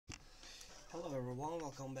Hello everyone,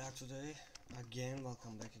 welcome back today.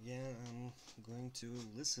 Welcome back again. I'm going to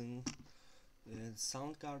listen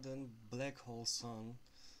Soundgarden Black Hole Sun.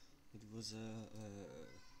 It was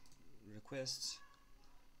a request,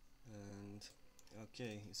 and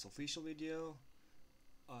okay, it's official video.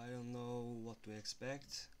 I don't know what to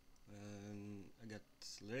expect. I got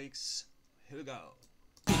lyrics. Here we go.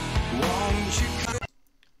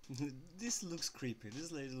 This looks creepy.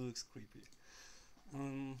 This lady looks creepy.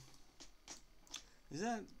 Is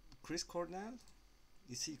that Chris Cornell?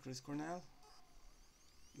 Is he Chris Cornell?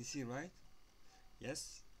 Is he right?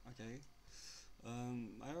 Yes? Okay.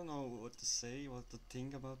 I don't know what to say, what to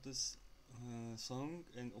think about this song,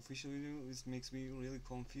 and official video. This makes me really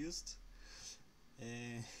confused.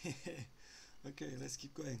 Okay, let's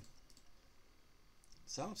keep going.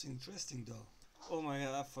 Sounds interesting though. Oh my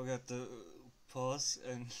god, I forgot to pause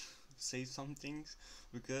and say some things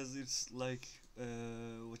because it's like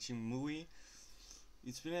watching movie.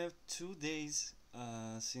 It's been 2 days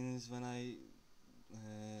since when I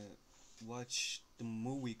watched the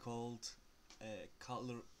movie called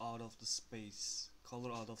Color Out of the Space.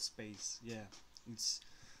 Color Out of Space. Yeah, it's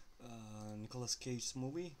Nicolas Cage's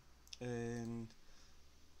movie, and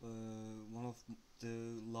one of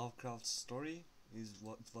the Lovecraft story is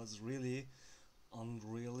what was really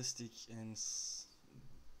unrealistic and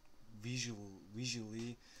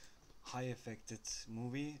visually high affected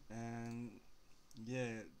movie, and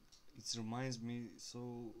yeah, it reminds me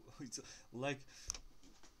so it's like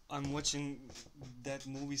I'm watching that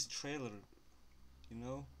movie's trailer, you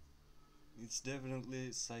know. It's definitely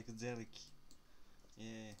psychedelic.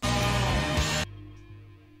 Yeah.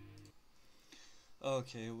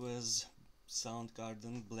 Okay, it was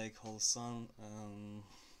Soundgarden Black Hole Sun.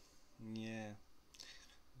 Yeah,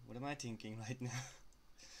 what am I thinking right now?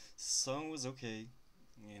 Song was okay,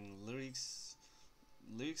 and lyrics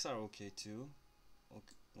are okay too.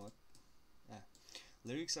 Okay, what? Ah,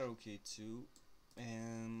 lyrics are okay too,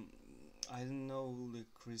 and I don't know that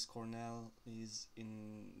Chris Cornell is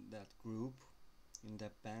in that group, in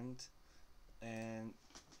that band, and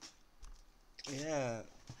yeah,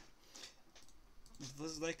 it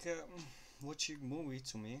was like a watching movie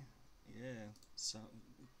to me. Yeah, so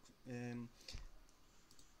um,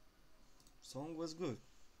 song was good,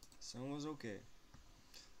 song was okay,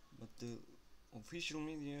 but the official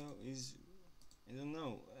media is, I don't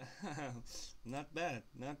know, not bad,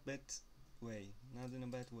 not bad way, not in a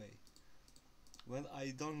bad way. Well,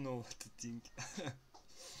 I don't know what to think.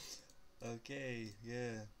 Okay,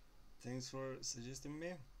 yeah. Thanks for suggesting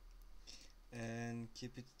me, and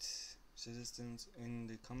keep it suggestions in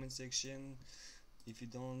the comment section. If you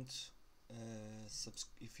don't,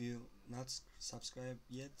 if you not subscribe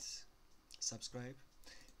yet, subscribe,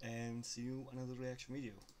 and see you another reaction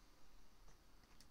video.